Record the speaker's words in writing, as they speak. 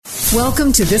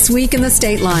Welcome to This Week in the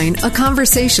Stateline, a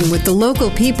conversation with the local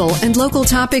people and local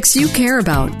topics you care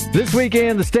about. This Week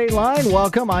in the Stateline,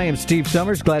 welcome. I am Steve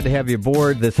Summers. Glad to have you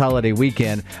aboard this holiday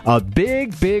weekend. A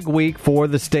big week for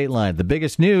the Stateline. The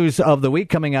biggest news of the week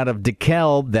coming out of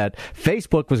DeKalb that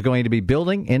Facebook was going to be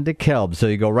building in DeKalb. So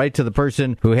you go right to the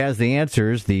person who has the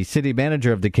answers, the city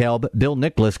manager of DeKalb, Bill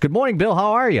Nicklas. Good morning, Bill.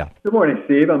 How are you? Good morning,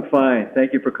 Steve. I'm fine.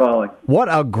 Thank you for calling. What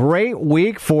a great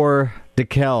week for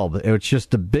DeKalb. It's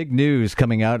just a big news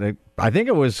coming out. I think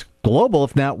it was global,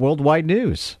 if not worldwide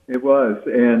news. It was.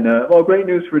 And, great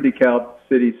news for DeKalb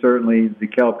City, certainly,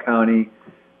 DeKalb County,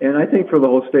 and I think for the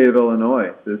whole state of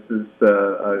Illinois. This is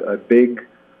a big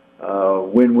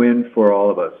win-win for all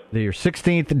of us. Your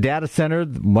 16th data center,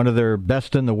 one of their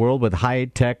best in the world with high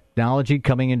technology,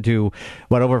 coming into,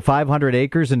 over 500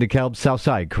 acres in DeKalb South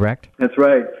Side, correct? That's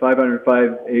right,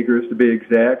 505 acres to be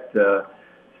exact.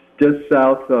 Just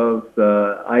south of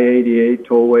the I-88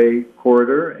 tollway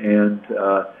corridor, and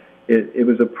it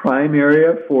was a prime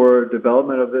area for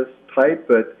development of this type,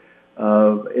 but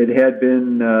it had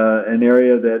been an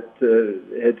area that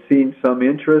had seen some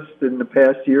interest in the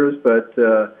past years, but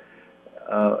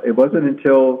it wasn't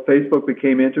until Facebook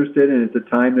became interested, and at the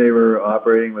time they were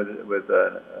operating with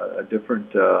a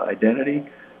different identity,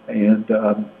 and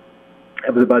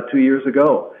it was about 2 years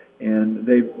ago, and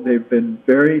they've been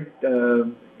very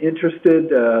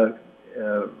interested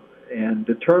and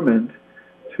determined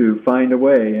to find a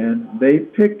way, and they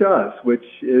picked us, which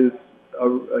is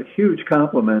a huge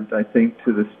compliment, I think,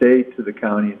 to the state, to the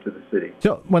county, and to the city.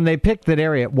 So when they picked that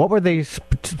area, what were they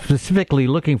specifically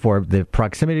looking for? The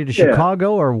proximity to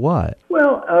Chicago or what?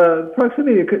 Well,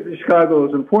 proximity to Chicago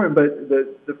is important, but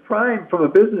the prime, from a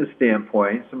business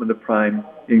standpoint, some of the prime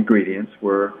ingredients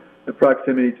were the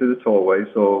proximity to the tollway,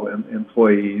 so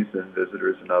employees and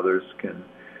visitors and others can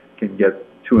get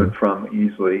to and from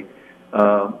easily.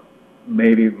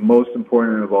 Maybe most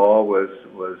important of all was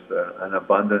an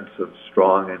abundance of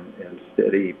strong and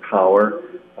steady power.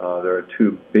 There are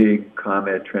two big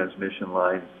ComEd transmission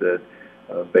lines that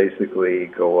basically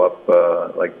go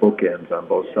up like bookends on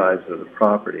both sides of the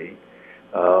property.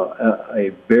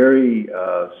 A very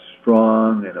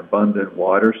strong and abundant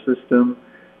water system,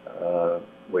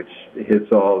 which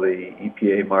hits all the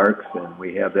EPA marks, and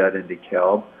we have that in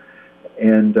DeKalb.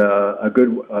 And a good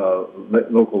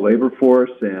local labor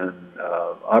force and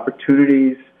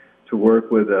opportunities to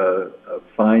work with a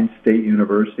fine state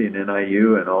university in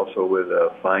NIU and also with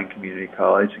a fine community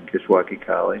college in Kishwaukee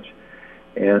College.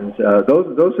 And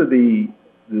those are the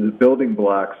building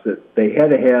blocks that they had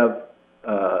to have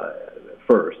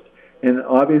first. And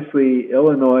obviously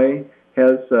Illinois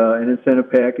has an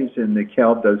incentive package, and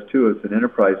DeKalb does too. It's an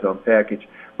enterprise zone package.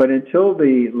 But until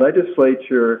the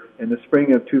legislature in the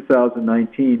spring of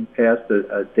 2019 passed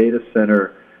a data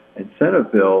center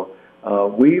incentive bill,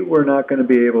 we were not going to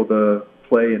be able to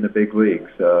play in the big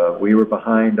leagues. We were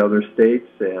behind other states,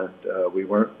 and we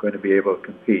weren't going to be able to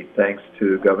compete, thanks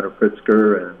to Governor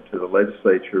Pritzker and to the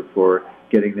legislature for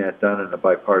getting that done in a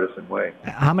bipartisan way.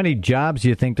 How many jobs do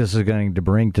you think this is going to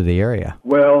bring to the area?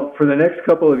 Well, for the next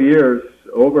couple of years,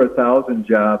 over 1,000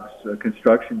 jobs,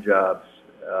 construction jobs,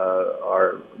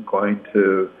 are going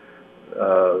to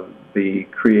be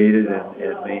created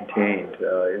and maintained.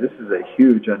 This is a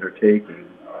huge undertaking,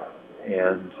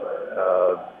 and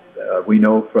we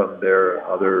know from their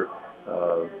other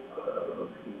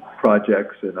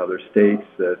projects in other states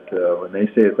that when they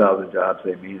say 1,000 jobs,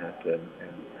 they mean it, and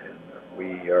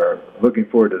we are looking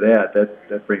forward to that.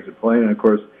 That brings a point, and of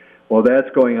course, while that's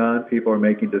going on, people are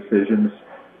making decisions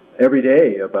every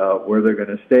day about where they're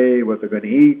going to stay, what they're going to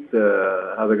eat,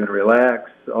 how they're going to relax,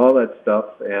 all that stuff,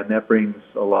 and that brings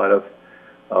a lot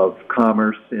of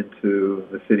commerce into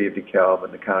the city of DeKalb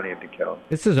and the county of DeKalb.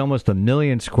 This is almost a 1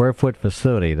 million square foot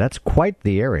facility. That's quite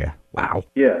the area. Wow.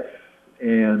 Yes,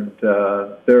 and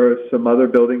there are some other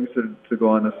buildings to go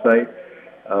on the site.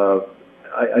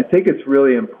 I think it's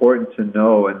really important to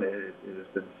know, and it has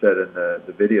been said in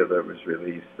the video that was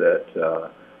released, that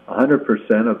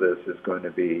 100% of this is going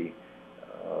to be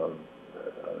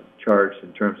charged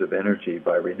in terms of energy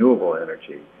by renewable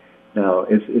energy. Now,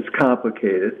 it's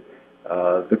complicated.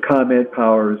 The ComEd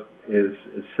power is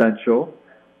essential,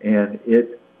 and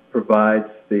it provides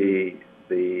the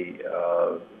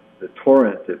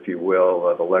torrent, if you will,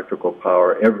 of electrical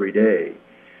power every day.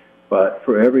 But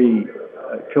for every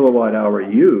kilowatt hour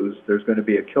used, there's going to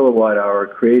be a kilowatt hour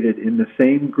created in the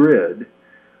same grid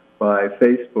by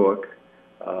Facebook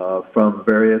from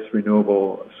various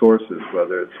renewable sources,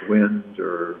 whether it's wind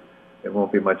or it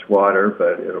won't be much water,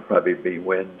 but it'll probably be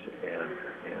wind and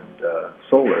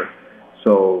solar.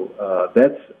 So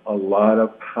that's a lot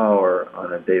of power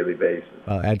on a daily basis.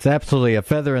 It's absolutely a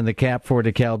feather in the cap for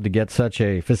DeKalb to get such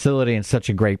a facility and such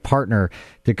a great partner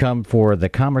to come for the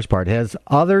commerce part. Has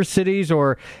other cities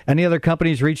or any other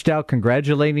companies reached out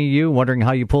congratulating you, wondering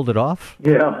how you pulled it off?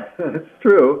 Yeah, it's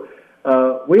true.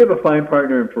 We have a fine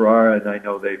partner in Ferrara, and I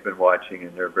know they've been watching,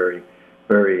 and they're very,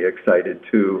 very excited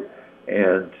too.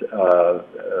 And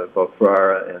both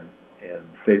Ferrara and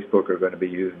Facebook are going to be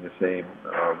using the same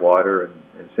water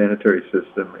and sanitary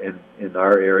system. In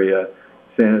our area,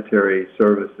 sanitary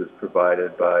services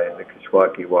provided by the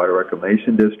Kishwaukee Water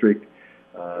Reclamation District.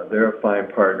 They're a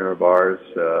fine partner of ours.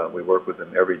 We work with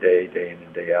them every day, day in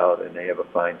and day out, and they have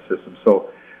a fine system. So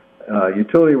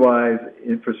utility-wise,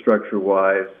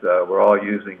 infrastructure-wise, we're all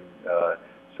using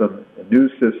some new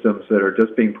systems that are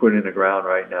just being put in the ground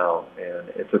right now, and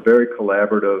it's a very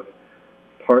collaborative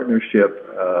partnership.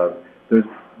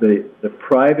 The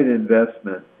private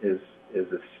investment is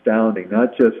astounding,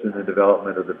 not just in the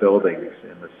development of the buildings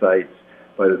and the sites,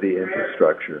 but of the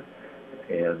infrastructure.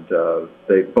 And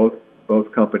they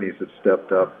both companies have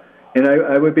stepped up. And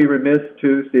I would be remiss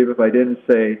too, Steve, if I didn't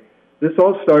say this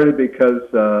all started because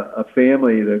a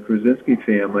family, the Krasinski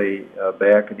family,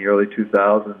 back in the early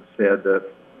 2000s, had the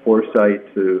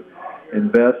foresight to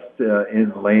invest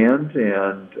in land,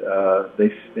 and they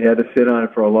had to sit on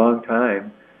it for a long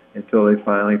time until they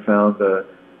finally found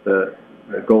the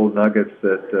gold nuggets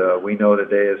that we know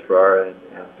today as Ferrara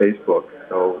and Facebook.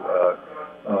 So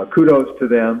kudos to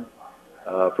them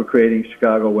for creating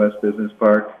Chicago West Business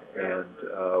Park, and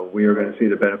we are going to see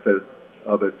the benefit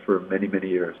of it for many, many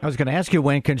years. I was going to ask you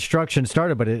when construction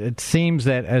started, but it seems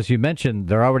that, as you mentioned,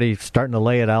 they're already starting to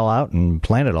lay it all out and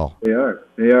plan it all. They are.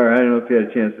 I don't know if you had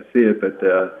a chance to see it, but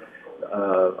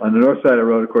on the north side of the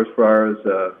road, of course, Ferrara's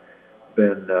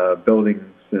been building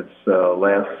since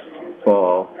last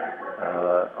fall.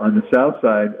 On the south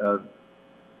side,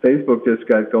 Facebook just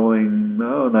got going,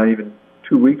 not even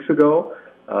 2 weeks ago,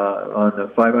 on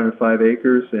the 505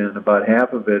 acres, and about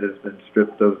half of it has been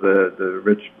stripped of the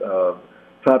rich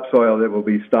topsoil that will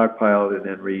be stockpiled and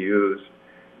then reused,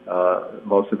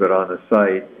 most of it on the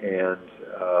site. And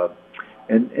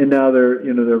now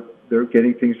they're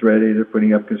getting things ready. They're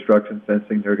putting up construction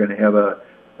fencing. They're going to have a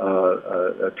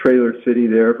trailer city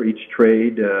there for each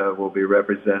trade will be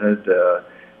represented,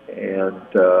 and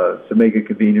to make it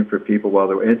convenient for people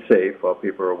and safe while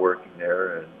people are working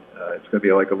there. And it's going to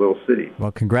be like a little city.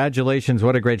 Well, congratulations.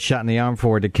 What a great shot in the arm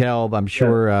for DeKalb. I'm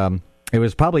sure it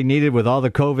was probably needed with all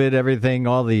the COVID, everything,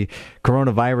 all the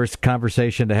coronavirus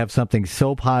conversation to have something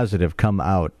so positive come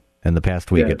out in the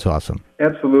past week. It's awesome.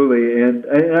 Absolutely. And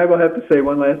I will have to say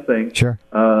one last thing. Sure.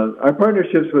 Our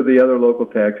partnerships with the other local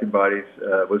taxing bodies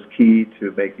was key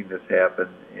to making this happen,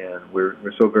 and we're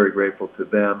so very grateful to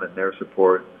them and their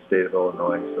support in the state of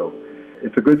Illinois. So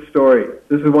it's a good story.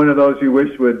 This is one of those you wish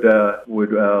would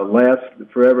last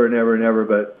forever and ever and ever,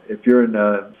 but if you're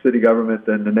in city government,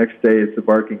 then the next day it's the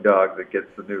barking dog that gets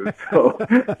the news. So.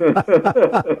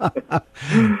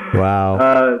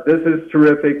 Wow. This is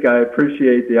terrific. I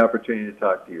appreciate the opportunity to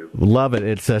talk to you. Love it.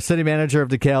 It's City Manager of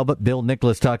DeKalb, Bill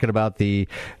Nicklas, talking about the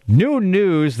new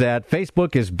news that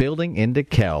Facebook is building in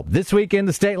DeKalb. This weekend,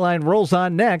 the Stateline rolls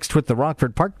on next with the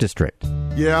Rockford Park District.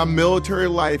 Yeah, military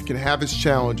life can have its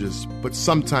challenges, but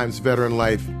sometimes veteran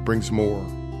life brings more.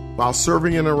 While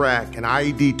serving in Iraq, an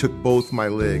IED took both my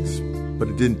legs, but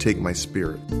it didn't take my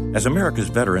spirit. As America's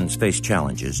veterans face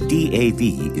challenges, DAV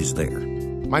is there.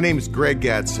 My name is Greg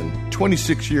Gadsden,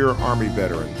 26-year Army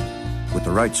veteran. With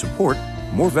the right support,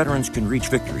 more veterans can reach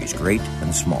victories, great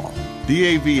and small.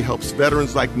 DAV helps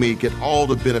veterans like me get all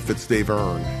the benefits they've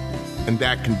earned, and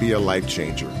that can be a life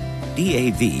changer.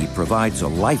 DAV provides a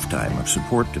lifetime of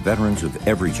support to veterans of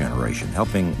every generation,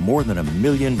 helping more than 1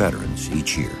 million veterans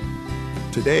each year.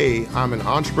 Today, I'm an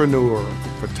entrepreneur,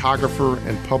 photographer,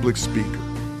 and public speaker.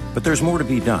 But there's more to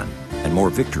be done and more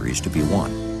victories to be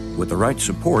won. With the right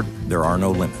support, there are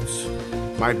no limits.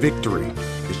 My victory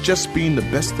is just being the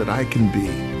best that I can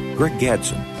be. Greg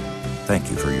Gadsden, thank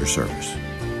you for your service.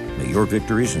 May your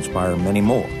victories inspire many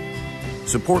more.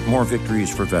 Support more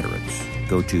victories for veterans.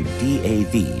 Go to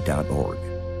DAV.org.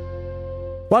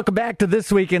 Welcome back to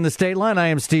This Week in the Stateline. I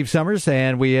am Steve Summers,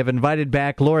 and we have invited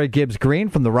back Laura Gibbs Green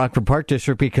from the Rockford Park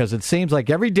District because it seems like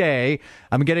every day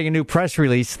I'm getting a new press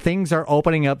release. Things are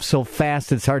opening up so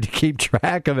fast it's hard to keep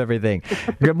track of everything.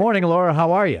 Good morning, Laura.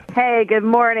 How are you? Hey, good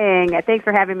morning. Thanks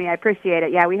for having me. I appreciate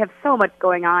it. Yeah, we have so much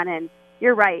going on, and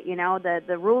you're right. You know,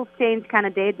 the rules change kind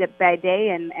of day by day,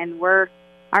 and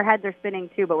our heads are spinning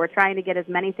too, but we're trying to get as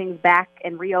many things back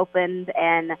and reopened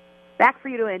and back for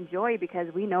you to enjoy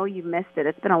because we know you missed it.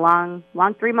 It's been a long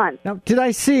 3 months. Now, did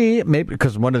I see, maybe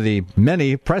because one of the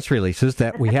many press releases,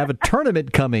 that we have a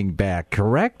tournament coming back,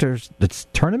 correct? Or it's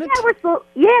tournament?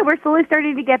 Yeah, we're slowly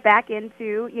starting to get back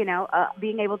into,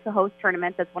 being able to host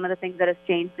tournaments. That's one of the things that has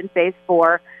changed in Phase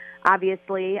 4.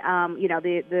 Obviously,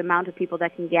 the amount of people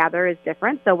that can gather is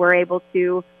different, so we're able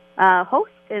to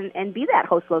host and be that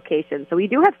host location. So we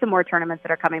do have some more tournaments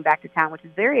that are coming back to town, which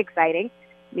is very exciting.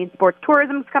 It means sports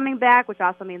tourism is coming back, which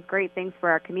also means great things for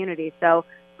our community. So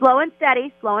slow and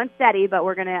steady, but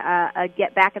we're going to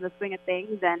get back in the swing of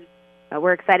things, and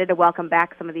we're excited to welcome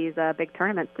back some of these big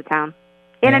tournaments to town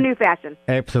in a new fashion.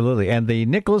 Absolutely. And the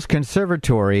Nicklas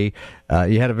Conservatory,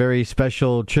 you had a very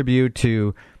special tribute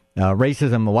to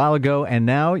racism a while ago, and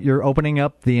now you're opening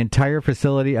up the entire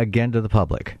facility again to the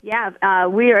public. Yeah,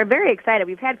 we are very excited.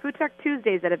 We've had Food Truck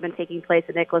Tuesdays that have been taking place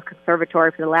at Nicklas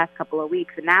Conservatory for the last couple of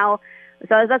weeks, and now,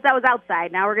 so that was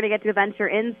outside. Now we're going to get to venture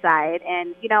inside,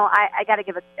 and, I got to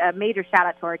give a major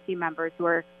shout-out to our team members who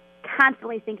are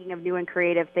constantly thinking of new and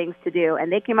creative things to do,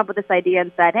 and they came up with this idea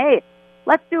and said, hey,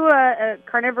 let's do a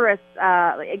carnivorous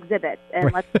exhibit,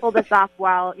 and let's pull this off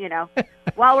while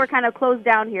we're kind of closed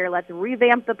down here. Let's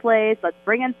revamp the place. Let's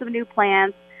bring in some new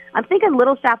plants. I'm thinking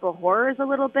Little Shop of Horrors a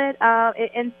little bit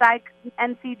inside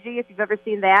NCG, if you've ever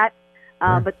seen that.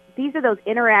 But these are those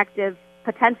interactive,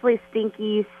 potentially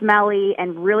stinky, smelly,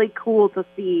 and really cool to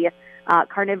see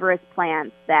carnivorous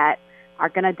plants that are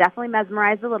going to definitely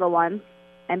mesmerize the little ones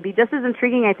and be just as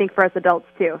intriguing, I think, for us adults,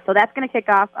 too. So that's going to kick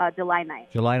off July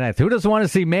 9th. July 9th. Who doesn't want to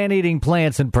see man-eating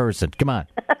plants in person? Come on.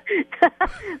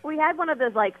 We had one of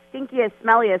those, stinkiest,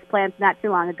 smelliest plants not too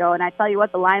long ago, and I tell you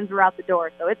what, the lines were out the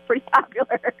door, so it's pretty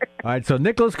popular. All right, so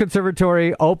Nicklas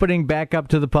Conservatory opening back up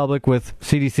to the public with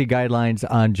CDC guidelines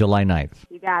on July 9th.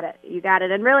 You got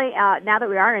it. And really, now that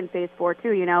we are in Phase 4,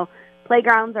 too,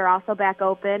 playgrounds are also back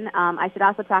open. I should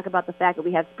also talk about the fact that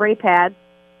we have spray pads.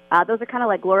 Those are kind of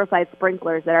like glorified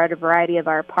sprinklers that are at a variety of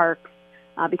our parks.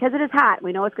 Because it is hot,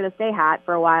 we know it's going to stay hot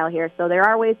for a while here, so there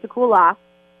are ways to cool off,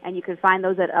 and you can find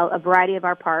those at a variety of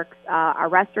our parks. Our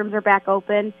restrooms are back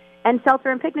open, and shelter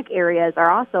and picnic areas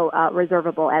are also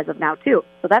reservable as of now, too.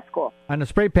 So that's cool. On the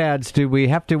spray pads, do we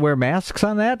have to wear masks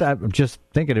on that? I'm just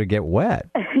thinking it would get wet.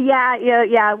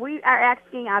 Yeah. We are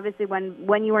asking, obviously,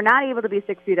 when you are not able to be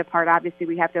 6 feet apart, obviously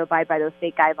we have to abide by those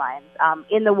state guidelines.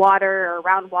 In the water or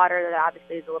around water, that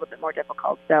obviously is a little bit more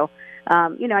difficult. So,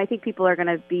 I think people are going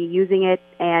to be using it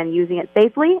and using it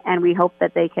safely, and we hope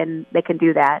that they can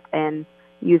do that and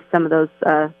use some of those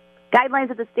guidelines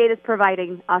that the state is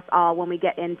providing us all when we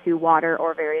get into water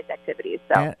or various activities.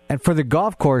 So, and for the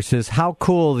golf courses, how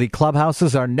cool the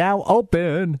clubhouses are now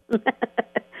open.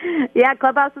 Yeah,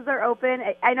 clubhouses are open.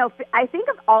 I know. I think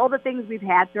of all the things we've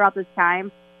had throughout this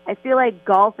time, I feel like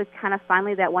golf is kind of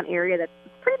finally that one area that's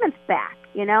pretty much back.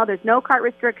 There's no cart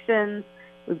restrictions.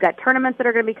 We've got tournaments that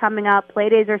are going to be coming up. Play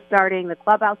days are starting. The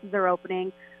clubhouses are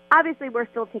opening. Obviously, we're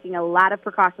still taking a lot of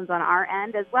precautions on our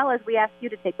end, as well as we ask you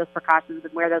to take those precautions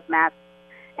and wear those masks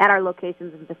at our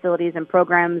locations and facilities and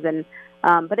programs. And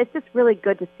but it's just really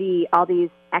good to see all these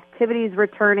activities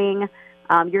returning.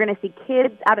 You're going to see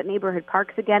kids out at neighborhood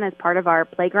parks again as part of our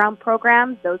playground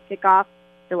programs. Those kick off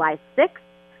July 6th.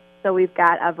 So we've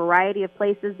got a variety of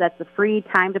places. That's a free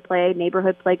time to play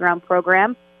neighborhood playground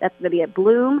program. That's going to be at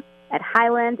Bloom, at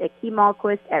Highland, at Key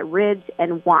Malquist, at Ridge,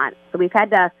 and Want. So we've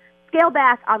had to scale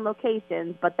back on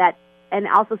locations, and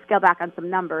also scale back on some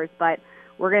numbers, but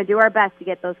we're going to do our best to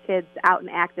get those kids out and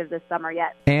active this summer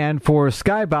yet. And for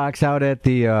Skybox out at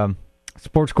the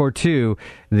Sports Court 2,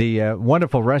 the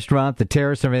wonderful restaurant, the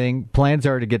terrace, everything, plans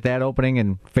are to get that opening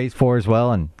in Phase 4 as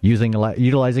well and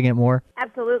utilizing it more?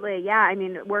 Absolutely, yeah. I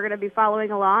mean, we're going to be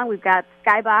following along. We've got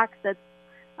Skybox that's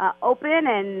open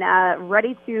and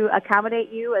ready to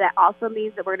accommodate you. That also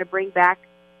means that we're going to bring back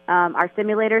our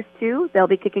simulators, too. They'll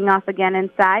be kicking off again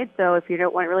inside, so if you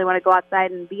don't really want to go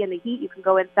outside and be in the heat, you can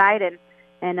go inside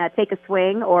and take a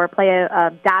swing or play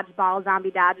a dodgeball,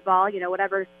 zombie dodgeball,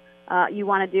 whatever you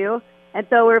want to do. And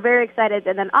so we're very excited.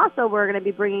 And then also we're going to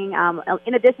be bringing,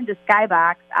 in addition to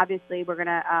Skybox, obviously we're going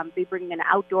to be bringing an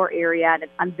outdoor area and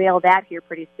unveil that here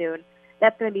pretty soon.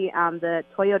 That's going to be the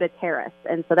Toyota Terrace.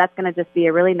 And so that's going to just be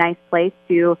a really nice place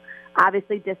to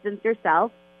obviously distance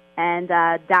yourself and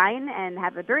dine and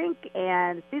have a drink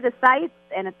and see the sights,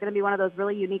 and it's going to be one of those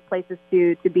really unique places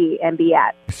to be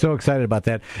at. So excited about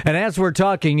that. And as we're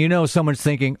talking, someone's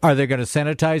thinking, are they going to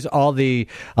sanitize all the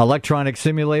electronic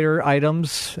simulator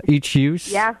items each use?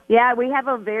 Yeah, we have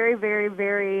a very, very,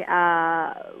 very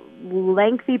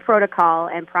lengthy protocol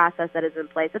and process that is in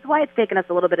place. That's why it's taken us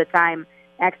a little bit of time,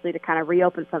 actually, to kind of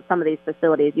reopen some of these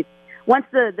facilities. once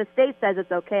the state says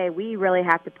it's okay, we really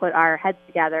have to put our heads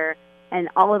together, and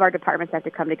all of our departments have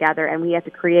to come together, and we have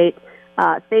to create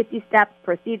safety steps,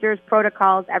 procedures,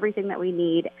 protocols, everything that we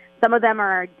need. Some of them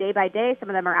are day by day, some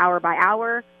of them are hour by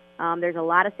hour. There's a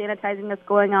lot of sanitizing that's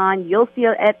going on. You'll see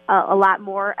a lot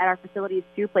more at our facilities,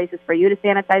 too, places for you to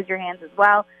sanitize your hands as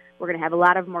well. We're going to have a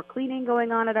lot of more cleaning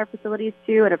going on at our facilities,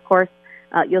 too. And, of course,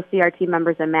 you'll see our team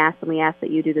members in masks, and we ask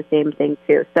that you do the same thing,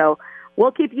 too. So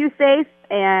we'll keep you safe,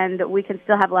 and we can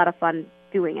still have a lot of fun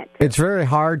doing it, too. It's very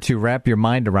hard to wrap your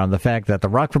mind around the fact that the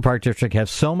Rockford Park District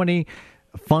has so many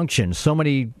functions, so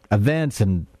many events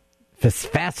and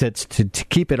facets to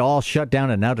keep it all shut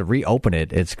down, and now to reopen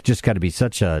it, it's just got to be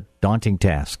such a daunting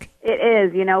task. It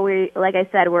is. We, like I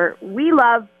said, we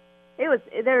love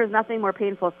it. There was nothing more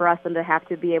painful for us than to have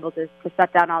to be able to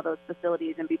shut down all those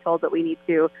facilities and be told that we need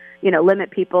to, limit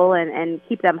people and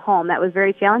keep them home. That was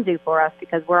very challenging for us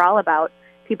because we're all about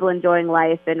people enjoying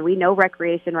life, and we know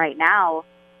recreation right now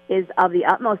is of the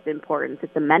utmost importance.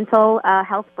 It's a mental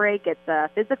health break. It's a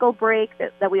physical break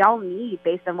that we all need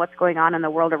based on what's going on in the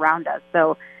world around us.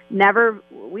 So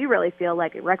we really feel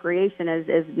like recreation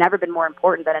is never been more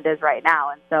important than it is right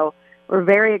now. And so we're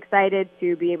very excited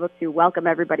to be able to welcome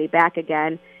everybody back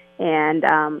again. And,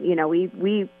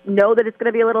 we know that it's going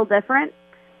to be a little different,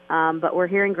 but we're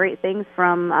hearing great things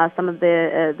from some of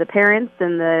the parents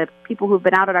and the people who've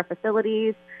been out at our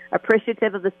facilities,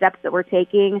 appreciative of the steps that we're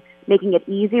taking, making it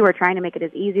easy. We're trying to make it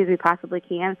as easy as we possibly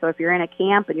can. So if you're in a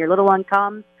camp and your little one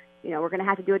comes, we're going to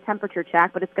have to do a temperature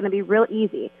check, but it's going to be real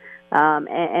easy.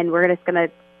 And we're just going to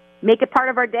make it part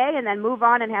of our day and then move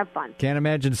on and have fun. Can't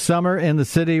imagine summer in the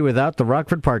city without the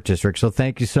Rockford Park District. So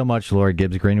thank you so much, Laura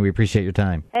Gibbs Green. We appreciate your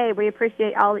time. Hey, we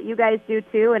appreciate all that you guys do,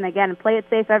 too. And again, play it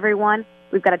safe, everyone.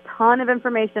 We've got a ton of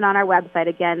information on our website.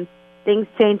 Again, things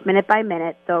change minute by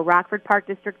minute, so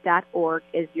rockfordparkdistrict.org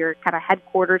is your kind of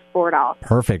headquarters for it all.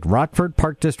 Perfect.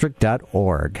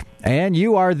 rockfordparkdistrict.org. And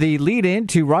you are the lead-in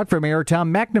to Rockford Mayor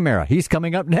Tom McNamara. He's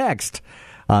coming up next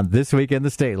on This Week in the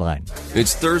Stateline.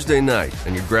 It's Thursday night,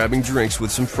 and you're grabbing drinks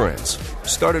with some friends.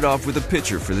 Started off with a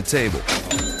pitcher for the table,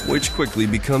 which quickly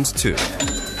becomes two.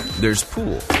 There's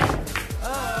pool.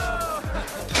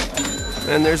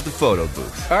 And there's the photo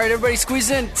booth. All right, everybody squeeze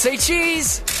in. Say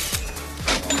cheese!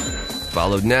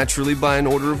 Followed naturally by an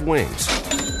order of wings.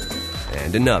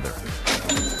 And another.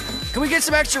 Can we get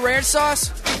some extra ranch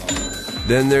sauce?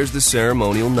 Then there's the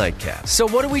ceremonial nightcap. So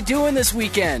what are we doing this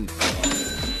weekend?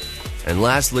 And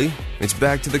lastly, it's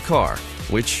back to the car,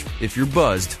 which, if you're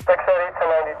buzzed,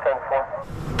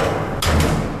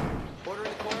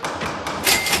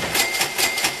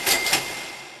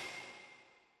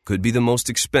 could be the most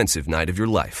expensive night of your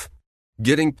life.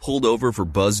 Getting pulled over for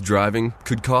buzzed driving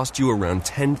could cost you around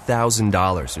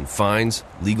 $10,000 in fines,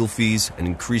 legal fees, and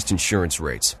increased insurance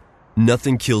rates.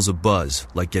 Nothing kills a buzz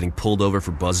like getting pulled over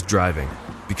for buzzed driving,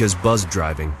 because buzzed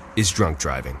driving is drunk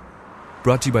driving.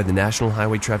 Brought to you by the National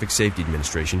Highway Traffic Safety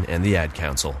Administration and the Ad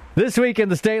Council. This Week in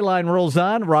the Stateline rolls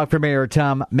on. Rockford Mayor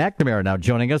Tom McNamara now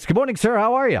joining us. Good morning, sir.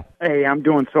 How are you? Hey, I'm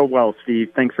doing so well, Steve.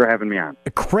 Thanks for having me on.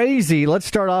 Crazy. Let's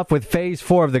start off with Phase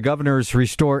 4 of the Governor's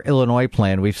Restore Illinois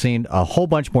plan. We've seen a whole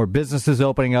bunch more businesses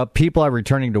opening up. People are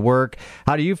returning to work.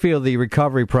 How do you feel the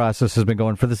recovery process has been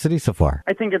going for the city so far?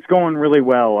 I think it's going really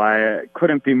well. I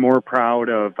couldn't be more proud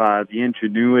of the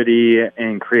ingenuity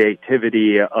and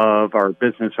creativity of our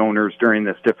business owners during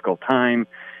this difficult time.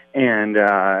 And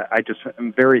I just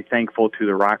am very thankful to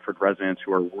the Rockford residents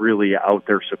who are really out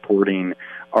there supporting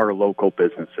our local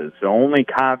businesses. The only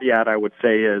caveat I would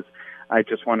say is I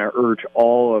just want to urge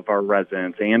all of our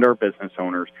residents and our business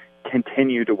owners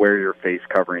continue to wear your face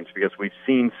coverings, because we've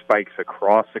seen spikes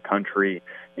across the country,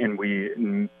 and we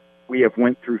have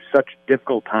went through such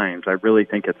difficult times. I really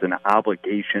think it's an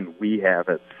obligation we have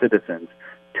as citizens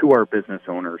to our business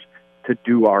owners to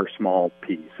do our small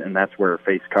piece, and that's where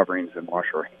face coverings and wash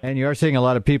our hands. And you are seeing a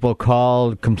lot of people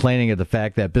call complaining of the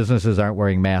fact that businesses aren't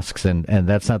wearing masks, and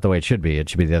that's not the way it should be. It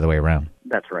should be the other way around.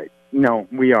 That's right. No,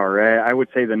 we are. I would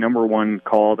say the number one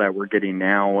call that we're getting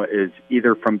now is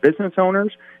either from business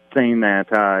owners saying that,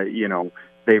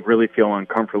 they really feel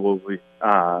uncomfortable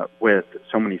with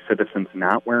so many citizens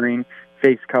not wearing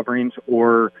face coverings,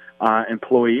 or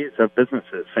employees of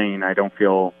businesses saying, I don't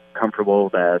feel comfortable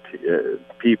that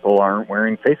people aren't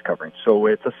wearing face coverings. So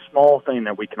it's a small thing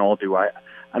that we can all do.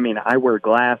 I mean, I wear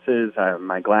glasses.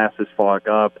 My glasses fog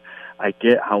up. I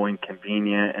get how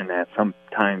inconvenient and that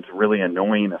sometimes really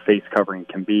annoying a face covering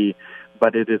can be,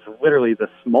 but it is literally the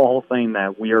small thing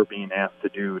that we are being asked to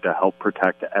do to help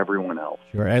protect everyone else.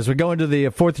 Sure. As we go into the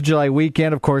 4th of July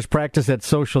weekend, of course, practice that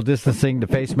social distancing, the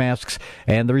face masks,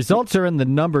 and the results are in the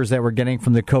numbers that we're getting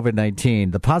from the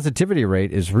COVID-19. The positivity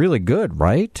rate is really good,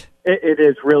 right? It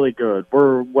is really good.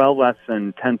 We're well less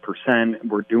than 10%.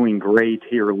 We're doing great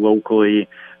here locally.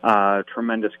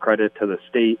 Tremendous credit to the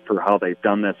state for how they've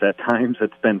done this. At times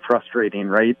it's been frustrating,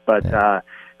 right? But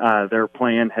their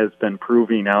plan has been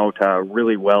proving out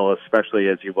really well, especially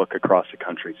as you look across the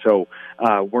country. So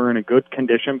we're in a good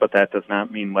condition, but that does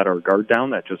not mean let our guard down.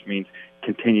 That just means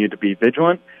continue to be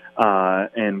vigilant.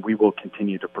 And we will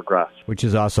continue to progress. Which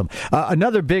is awesome.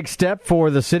 Another big step for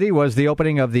the city was the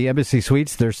opening of the Embassy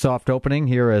Suites, their soft opening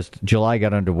here as July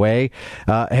got underway.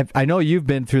 I know you've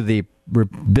been through the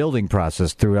building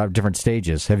process throughout different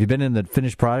stages. Have you been in the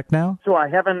finished product now? So I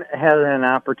haven't had an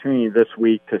opportunity this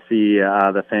week to see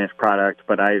the finished product,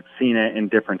 but I've seen it in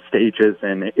different stages,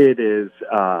 and it is...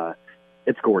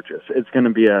 it's gorgeous. It's going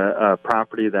to be a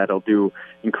property that'll do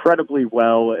incredibly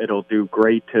well. It'll do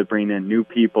great to bring in new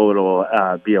people. It'll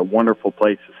be a wonderful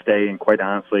place to stay, and quite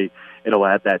honestly, it'll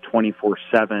add that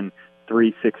 24/7,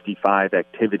 365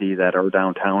 activity that our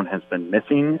downtown has been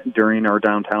missing during our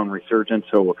downtown resurgence.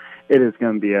 So it is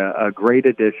going to be a great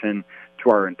addition to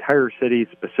our entire city,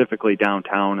 specifically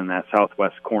downtown in that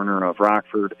southwest corner of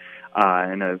Rockford,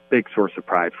 and a big source of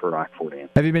pride for Rockfordians.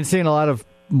 Have you been seeing a lot of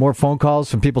more phone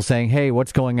calls from people saying, hey,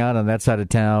 what's going on that side of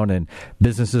town, and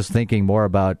businesses thinking more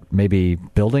about maybe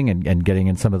building and getting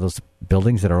in some of those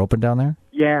buildings that are open down there?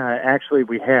 Yeah, actually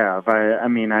we have.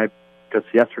 I just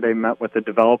yesterday met with a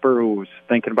developer who was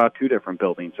thinking about 2 different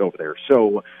buildings over there.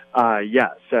 So,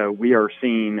 yes, we are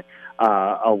seeing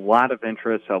a lot of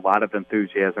interest, a lot of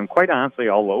enthusiasm, quite honestly,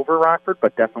 all over Rockford,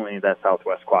 but definitely that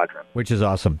southwest quadrant. Which is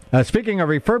awesome. Speaking of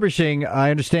refurbishing,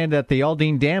 I understand that the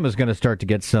Aldine Dam is going to start to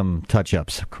get some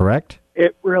touch-ups, correct?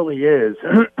 It really is.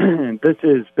 This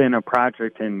has been a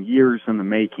project in years in the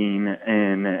making,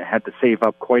 and had to save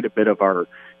up quite a bit of our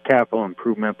capital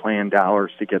improvement plan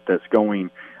dollars to get this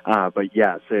going. But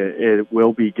yes, it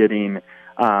will be getting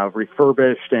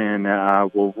refurbished, and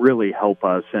will really help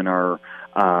us in our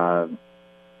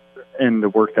in the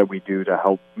work that we do to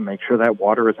help make sure that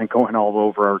water isn't going all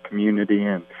over our community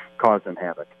and causing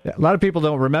havoc. Yeah, a lot of people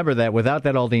don't remember that without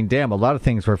that Aldine Dam, a lot of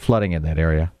things were flooding in that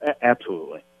area.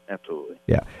 Absolutely.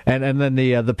 Yeah, and then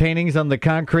the paintings on the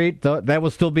concrete, that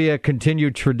will still be a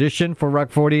continued tradition for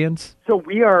Rockfordians? So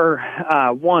we are,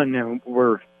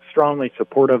 we're strongly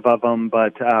supportive of them,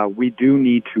 but we do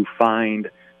need to find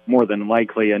more than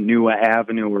likely a new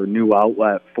avenue or new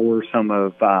outlet for some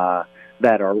of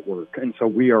that artwork. And so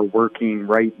we are working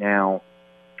right now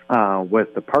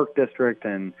with the Park District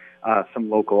and some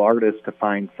local artists to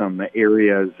find some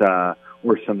areas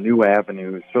or some new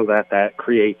avenues so that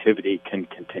creativity can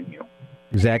continue.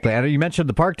 Exactly. And you mentioned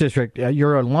the Park District.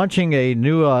 You're launching a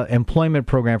new employment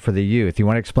program for the youth. You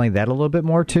want to explain that a little bit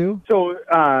more, too? So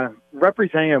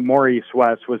Representative Maurice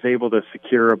West was able to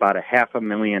secure about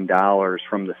 $500,000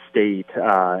 from the state.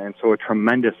 And so a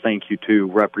tremendous thank you to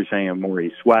Representative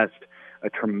Maurice West. A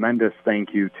tremendous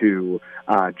thank you to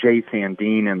Jay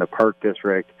Sandine and the Park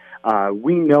District.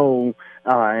 We know,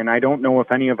 and I don't know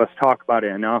if any of us talk about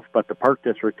it enough, but the Park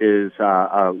District is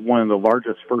one of the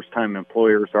largest first-time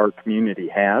employers our community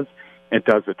has. It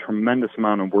does a tremendous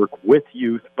amount of work with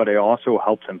youth, but it also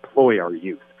helps employ our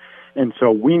youth. And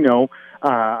so we know,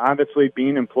 obviously,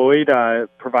 being employed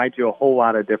provides you a whole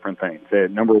lot of different things.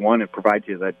 Number one, it provides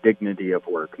you the dignity of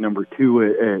work. Number two,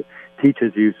 it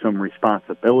teaches you some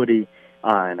responsibility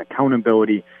and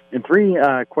accountability. And three,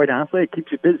 quite honestly, it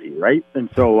keeps you busy, right? And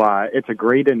so it's a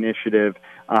great initiative,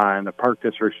 and the Park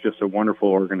District's just a wonderful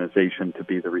organization to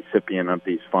be the recipient of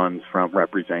these funds from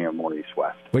Representative Maurice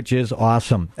West. Which is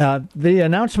awesome. The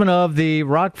announcement of the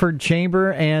Rockford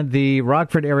Chamber and the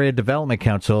Rockford Area Development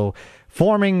Council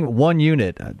forming one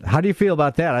unit. How do you feel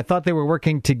about that? I thought they were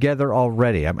working together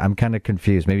already. I'm kind of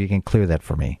confused. Maybe you can clear that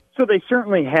for me. So they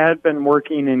certainly had been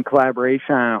working in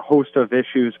collaboration on a host of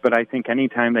issues, but I think any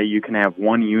time that you can have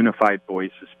one unified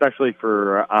voice, especially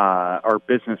for our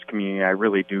business community, I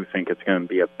really do think it's going to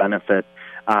be a benefit.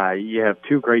 You have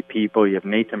two great people. You have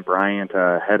Nathan Bryant,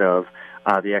 head of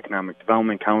the Economic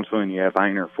Development Council, and you have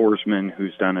Einar Forsman,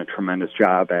 who's done a tremendous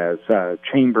job as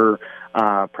chamber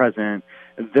president.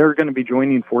 They're going to be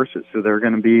joining forces, so they're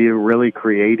going to be really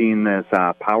creating this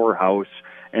powerhouse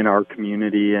in our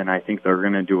community, and I think they're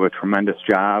going to do a tremendous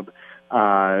job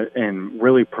and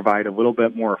really provide a little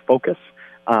bit more focus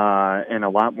and a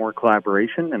lot more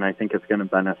collaboration, and I think it's going to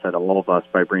benefit all of us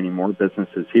by bringing more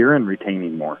businesses here and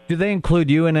retaining more. Do they include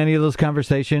you in any of those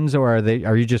conversations, or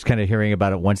are you just kind of hearing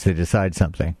about it once they decide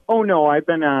something? Oh, no,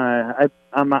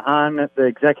 I'm on the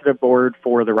executive board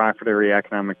for the Rockford Area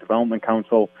Economic Development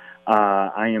Council.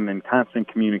 I am in constant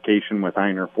communication with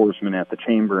iron enforcement at the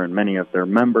chamber and many of their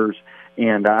members,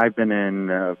 and I've been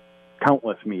in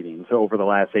countless meetings over the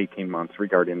last 18 months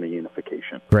regarding the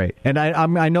unification. Great. And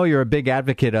I know you're a big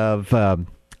advocate of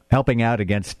helping out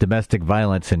against domestic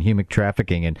violence and human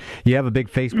trafficking, and you have a big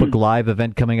Facebook Live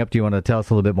event coming up. Do you want to tell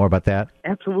us a little bit more about that?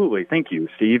 Absolutely. Thank you,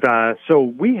 Steve. So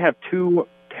we have two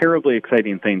terribly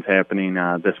exciting things happening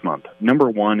this month. Number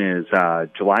one is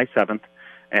July 7th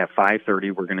at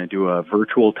 5:30. We're going to do a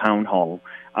virtual town hall.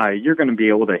 You're going to be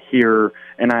able to hear,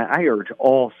 and I urge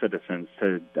all citizens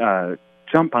to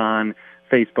jump on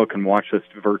Facebook and watch this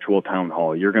virtual town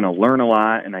hall. You're going to learn a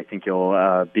lot, and I think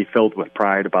you'll be filled with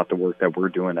pride about the work that we're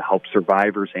doing to help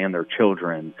survivors and their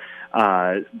children.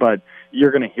 But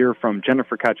you're going to hear from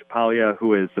Jennifer Caciopaglia,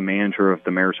 who is the manager of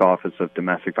the Mayor's Office of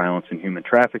Domestic Violence and Human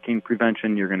Trafficking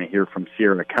Prevention. You're going to hear from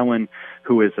Sierra Kellen,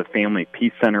 who is a Family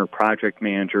Peace Center project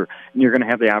manager. And you're going to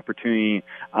have the opportunity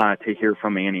to hear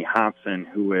from Annie Hobson,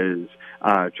 who is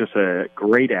just a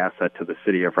great asset to the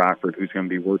city of Rockford, who's going to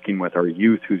be working with our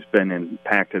youth who's been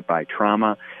impacted by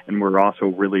trauma. And we're also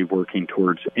really working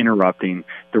towards interrupting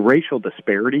the racial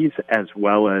disparities as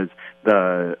well as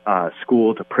the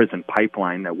school-to-prison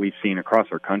pipeline that we've seen across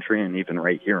our country and even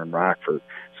right here in Rockford.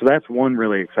 So that's one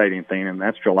really exciting thing, and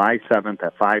that's July 7th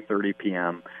at 5:30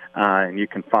 p.m., and you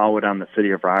can follow it on the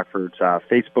City of Rockford's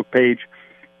Facebook page.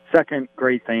 Second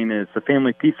great thing is the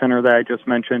Family Peace Center that I just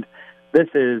mentioned. This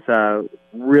is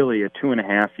really a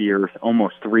 2.5 year,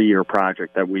 almost 3 year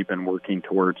project that we've been working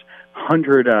towards.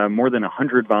 More than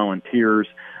 100 volunteers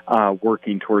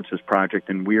working towards this project,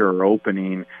 and we are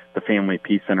opening the Family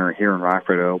Peace Center here in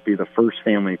Rockford. It'll be the first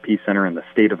Family Peace Center in the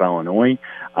state of Illinois,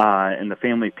 and the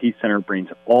Family Peace Center brings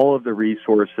all of the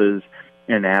resources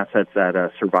and assets that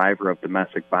a survivor of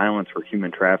domestic violence or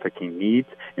human trafficking needs,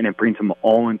 and it brings them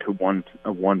all into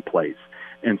one place.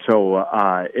 And so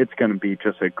it's going to be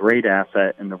just a great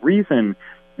asset. And the reason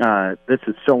this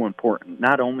is so important,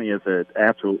 not only is it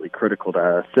absolutely critical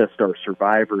to assist our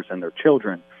survivors and their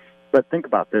children, but think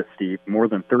about this, Steve. More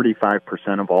than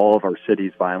 35% of all of our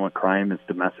city's violent crime is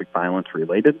domestic violence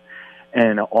related.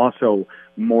 And also,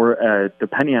 more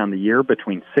depending on the year,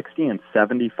 between 60 and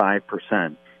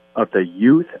 75% of the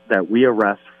youth that we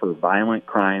arrest for violent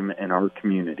crime in our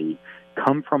community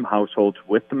come from households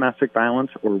with domestic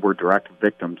violence or were direct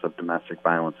victims of domestic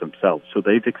violence themselves. So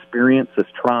they've experienced this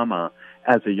trauma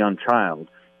as a young child,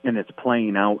 and it's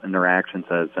playing out in their actions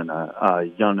as a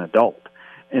young adult.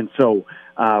 And so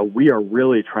we are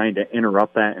really trying to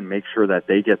interrupt that and make sure that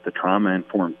they get the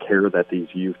trauma-informed care that these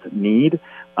youth need,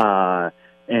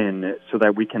 and so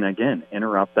that we can, again,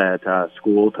 interrupt that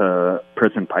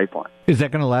school-to-prison pipeline. Is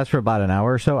that going to last for about an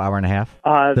hour or so, hour and a half?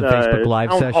 The Facebook Live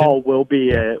town session? Hall will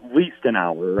be at least an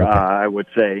hour, okay. I would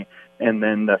say, and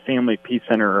then the Family Peace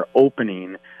Center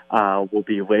opening will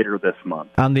be later this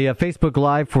month. On the Facebook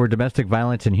Live for domestic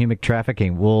violence and human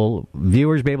trafficking, will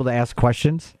viewers be able to ask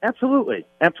questions? Absolutely.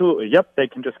 Yep, they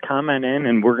can just comment in,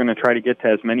 and we're going to try to get to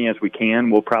as many as we can.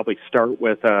 We'll probably start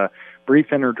with a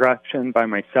brief introduction by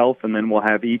myself, and then we'll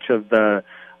have each of the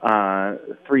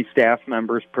 3 staff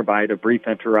members provide a brief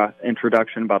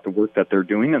introduction about the work that they're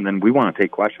doing, and then we want to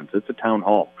take questions. It's a town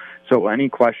hall. So any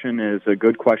question is a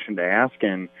good question to ask,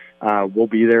 and we'll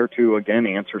be there to, again,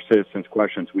 answer citizens'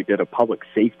 questions. We did a public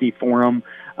safety forum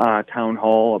town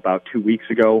hall about 2 weeks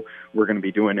ago. We're going to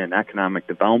be doing an economic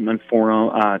development forum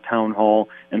town hall,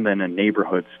 and then a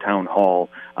neighborhoods town hall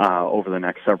over the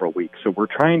next several weeks. So we're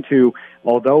trying to,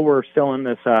 although we're still in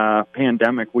this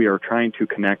pandemic, we are trying to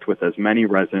connect with as many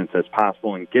residents as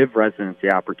possible and give residents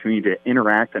the opportunity to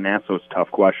interact and ask those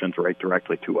tough questions right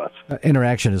directly to us.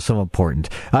 Interaction is so important.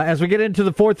 As we get into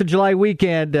the 4th of July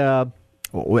weekend,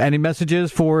 any messages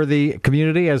for the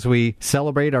community as we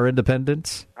celebrate our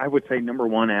independence? I would say, number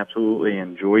one, absolutely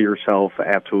enjoy yourself.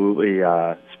 Absolutely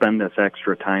spend this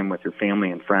extra time with your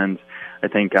family and friends. I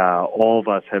think all of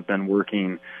us have been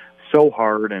working so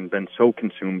hard and been so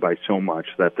consumed by so much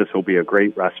that this will be a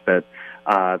great respite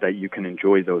that you can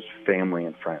enjoy those family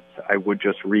and friends. I would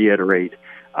just reiterate,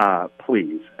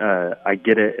 please, I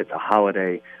get it. It's a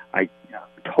holiday. I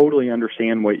totally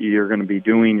understand what you're going to be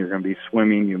doing. You're going to be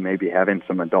swimming. You may be having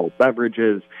some adult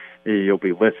beverages. You'll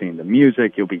be listening to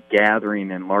music. You'll be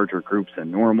gathering in larger groups than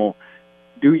normal.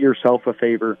 Do yourself a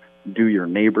favor. do your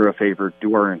neighbor a favor,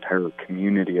 do our entire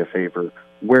community a favor.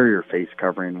 Wear your face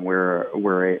covering where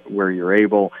you're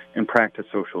able, and practice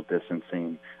social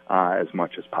distancing as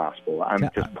much as possible. I'm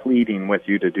just pleading with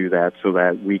you to do that so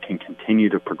that we can continue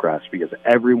to progress, because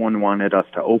everyone wanted us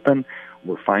to open.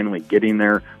 We're finally getting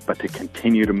there, but to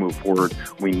continue to move forward,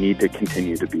 we need to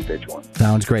continue to be vigilant.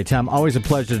 Sounds great, Tom. Always a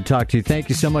pleasure to talk to you. Thank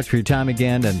you so much for your time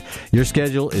again, and your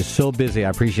schedule is so busy. I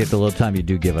appreciate the little time you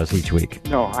do give us each week.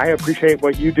 No, I appreciate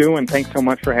what you do, and thanks so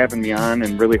much for having me on,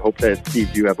 and really hope that,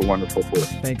 Steve, you have a wonderful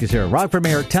 4th. Thank you, sir. Rockford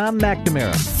Mayor Tom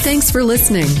McNamara. Thanks for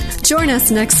listening. Join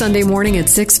us next Sunday morning at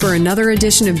 6 for another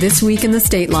edition of This Week in the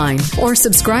State Line, or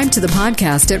subscribe to the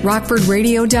podcast at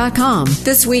rockfordradio.com.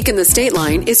 This Week in the State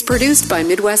Line is produced by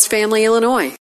Midwest Family Illinois.